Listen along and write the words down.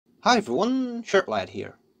Hi everyone, Shirtlad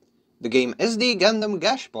here. The game SD Gundam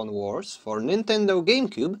Gashapon Wars for Nintendo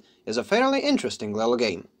Gamecube is a fairly interesting little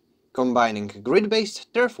game, combining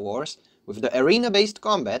grid-based turf wars with the arena-based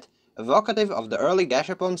combat evocative of the early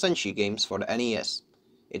Gashapon Senshi games for the NES.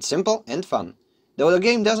 It's simple and fun, though the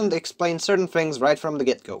game doesn't explain certain things right from the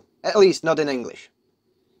get-go, at least not in English.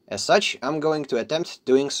 As such, I'm going to attempt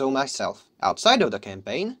doing so myself. Outside of the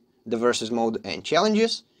campaign, the versus mode and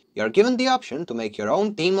challenges, you are given the option to make your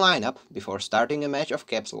own team lineup before starting a match of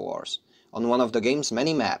Capsule Wars on one of the game's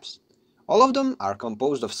many maps. All of them are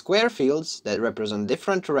composed of square fields that represent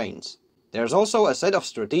different terrains. There's also a set of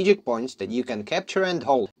strategic points that you can capture and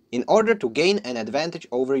hold in order to gain an advantage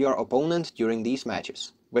over your opponent during these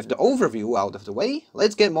matches. With the overview out of the way,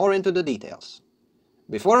 let's get more into the details.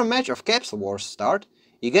 Before a match of Capsule Wars start,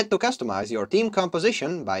 you get to customize your team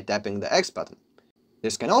composition by tapping the X button.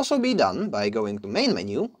 This can also be done by going to Main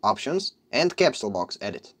Menu, Options, and Capsule Box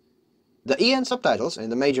Edit. The EN subtitles in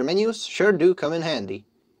the major menus sure do come in handy.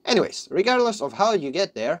 Anyways, regardless of how you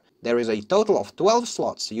get there, there is a total of 12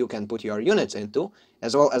 slots you can put your units into,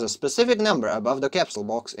 as well as a specific number above the Capsule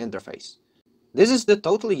Box interface. This is the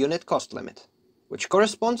total unit cost limit, which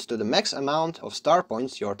corresponds to the max amount of star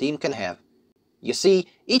points your team can have. You see,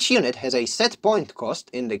 each unit has a set point cost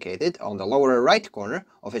indicated on the lower right corner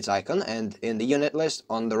of its icon and in the unit list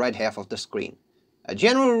on the right half of the screen. A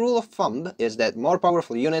general rule of thumb is that more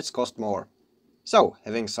powerful units cost more. So,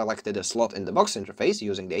 having selected a slot in the box interface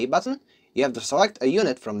using the A button, you have to select a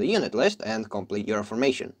unit from the unit list and complete your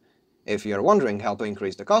formation. If you're wondering how to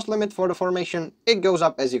increase the cost limit for the formation, it goes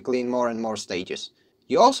up as you clean more and more stages.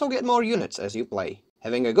 You also get more units as you play.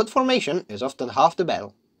 Having a good formation is often half the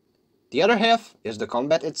battle. The other half is the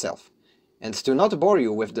combat itself, and to not bore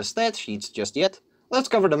you with the stat sheets just yet, let's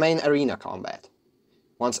cover the main arena combat.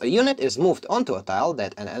 Once a unit is moved onto a tile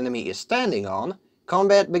that an enemy is standing on,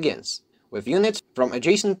 combat begins, with units from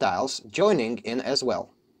adjacent tiles joining in as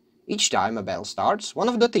well. Each time a battle starts, one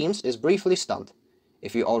of the teams is briefly stunned.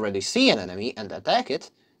 If you already see an enemy and attack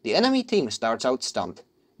it, the enemy team starts out stunned,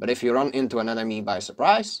 but if you run into an enemy by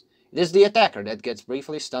surprise, it is the attacker that gets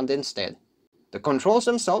briefly stunned instead. The controls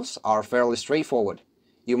themselves are fairly straightforward.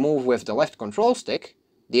 You move with the left control stick,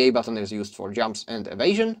 the A button is used for jumps and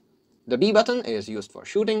evasion, the B button is used for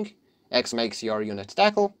shooting, X makes your unit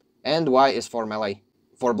tackle, and Y is for melee.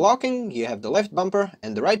 For blocking, you have the left bumper,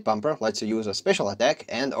 and the right bumper lets you use a special attack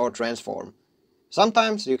and/or transform.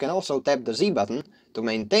 Sometimes you can also tap the Z button to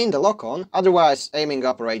maintain the lock-on, otherwise aiming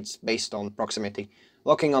operates based on proximity,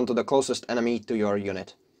 locking onto the closest enemy to your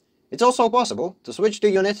unit. It's also possible to switch the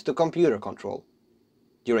unit to computer control.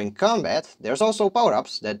 During combat, there's also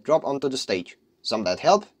power-ups that drop onto the stage, some that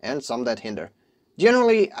help and some that hinder.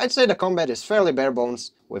 Generally, I'd say the combat is fairly bare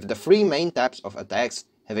bones, with the three main types of attacks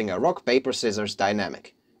having a rock-paper-scissors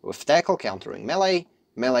dynamic, with tackle countering melee,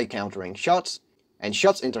 melee countering shots, and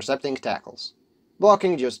shots intercepting tackles.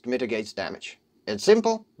 Blocking just mitigates damage. It's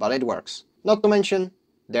simple, but it works. Not to mention,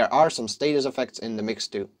 there are some status effects in the mix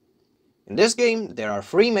too. In this game, there are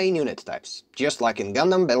three main unit types, just like in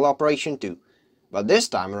Gundam Battle Operation 2, but this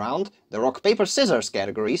time around, the rock-paper-scissors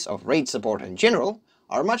categories of raid support and general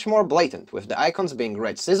are much more blatant, with the icons being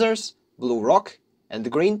red scissors, blue rock,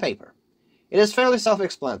 and green paper. It is fairly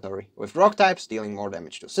self-explanatory, with rock types dealing more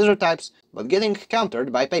damage to scissor types, but getting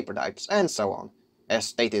countered by paper types, and so on. As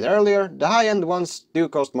stated earlier, the high-end ones do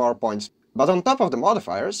cost more points, but on top of the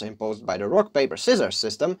modifiers imposed by the rock-paper-scissors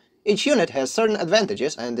system, each unit has certain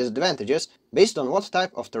advantages and disadvantages based on what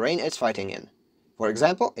type of terrain it's fighting in. For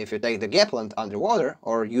example, if you take the Gapland underwater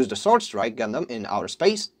or use the Sword Strike Gundam in outer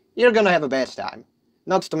space, you're gonna have a bad time.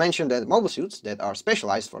 Not to mention that mobile suits that are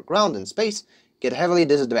specialized for ground and space get heavily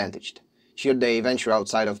disadvantaged, should they venture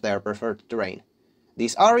outside of their preferred terrain.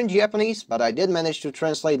 These are in Japanese, but I did manage to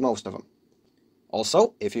translate most of them.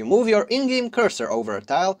 Also, if you move your in-game cursor over a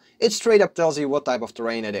tile, it straight up tells you what type of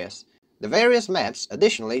terrain it is. The various maps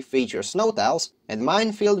additionally feature snow tiles and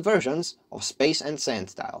minefield versions of space and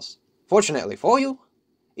sand tiles. Fortunately for you,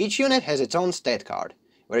 each unit has its own stat card,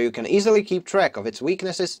 where you can easily keep track of its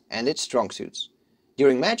weaknesses and its strong suits.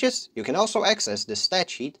 During matches, you can also access the stat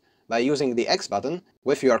sheet by using the X button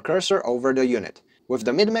with your cursor over the unit, with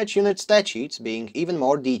the mid-match unit stat sheets being even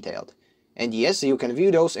more detailed. And yes, you can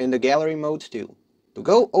view those in the gallery mode too. To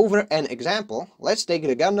go over an example, let's take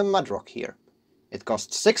the Gundam Mudrock here. It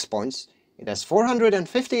costs 6 points, it has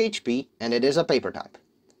 450 HP, and it is a paper type.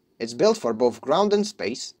 It's built for both ground and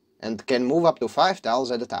space, and can move up to 5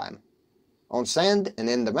 tiles at a time. On sand and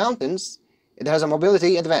in the mountains, it has a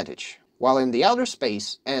mobility advantage, while in the outer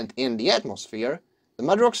space and in the atmosphere, the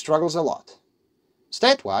Mudrock struggles a lot.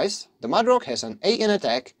 Stat-wise, the Mudrock has an A in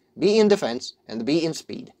attack, B in defense, and B in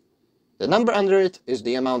speed. The number under it is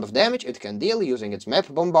the amount of damage it can deal using its map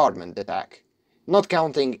bombardment attack, not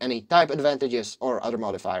counting any type advantages or other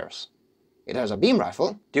modifiers. It has a beam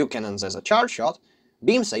rifle, 2 cannons as a charge shot,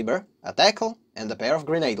 beam saber, a tackle, and a pair of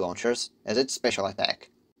grenade launchers as its special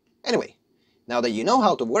attack. Anyway, now that you know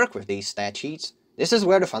how to work with these stat sheets, this is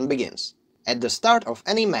where the fun begins. At the start of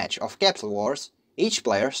any match of Capsule Wars, each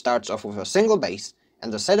player starts off with a single base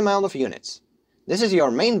and a set amount of units. This is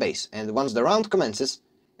your main base, and once the round commences,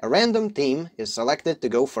 a random team is selected to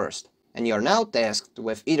go first, and you're now tasked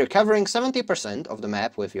with either covering 70% of the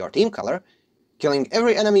map with your team color, killing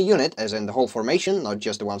every enemy unit as in the whole formation, not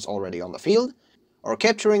just the ones already on the field, or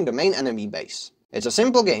capturing the main enemy base. It's a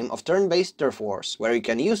simple game of turn-based turf wars, where you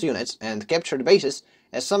can use units and capture the bases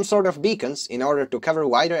as some sort of beacons in order to cover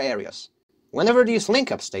wider areas. Whenever these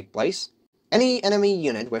link-ups take place, any enemy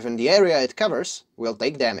unit within the area it covers will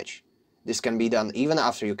take damage. This can be done even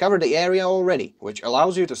after you cover the area already, which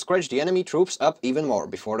allows you to scratch the enemy troops up even more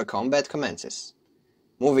before the combat commences.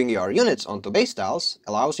 Moving your units onto base tiles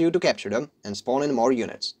allows you to capture them and spawn in more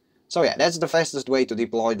units. So yeah, that's the fastest way to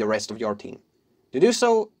deploy the rest of your team. To do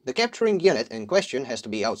so, the capturing unit in question has to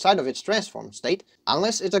be outside of its transformed state,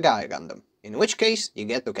 unless it's a Gaia Gundam, in which case you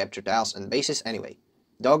get to capture tiles and bases anyway,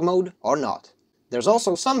 dog mode or not. There's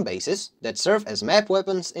also some bases that serve as map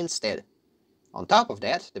weapons instead. On top of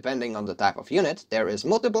that, depending on the type of unit, there is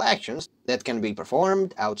multiple actions that can be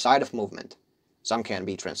performed outside of movement. Some can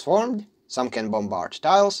be transformed, some can bombard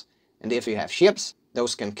tiles, and if you have ships,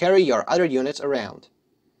 those can carry your other units around.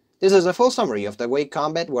 This is a full summary of the way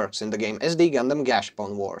combat works in the game SD Gundam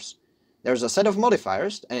Gashapon Wars. There's a set of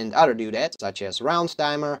modifiers and other doodads, such as round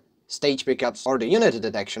timer, stage pickups, or the unit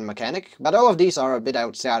detection mechanic, but all of these are a bit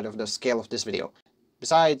outside of the scale of this video.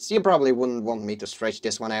 Besides, you probably wouldn't want me to stretch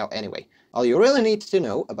this one out anyway. All you really need to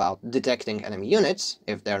know about detecting enemy units,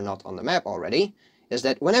 if they're not on the map already, is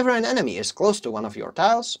that whenever an enemy is close to one of your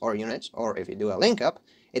tiles or units, or if you do a link-up,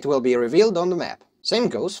 it will be revealed on the map. Same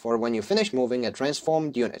goes for when you finish moving a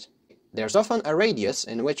transformed unit. There's often a radius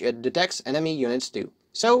in which it detects enemy units too.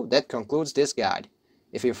 So that concludes this guide.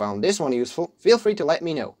 If you found this one useful, feel free to let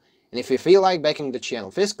me know. And if you feel like backing the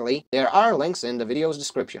channel fiscally, there are links in the video's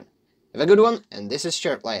description. Have a good one, and this is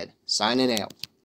Shirtlad, signing out.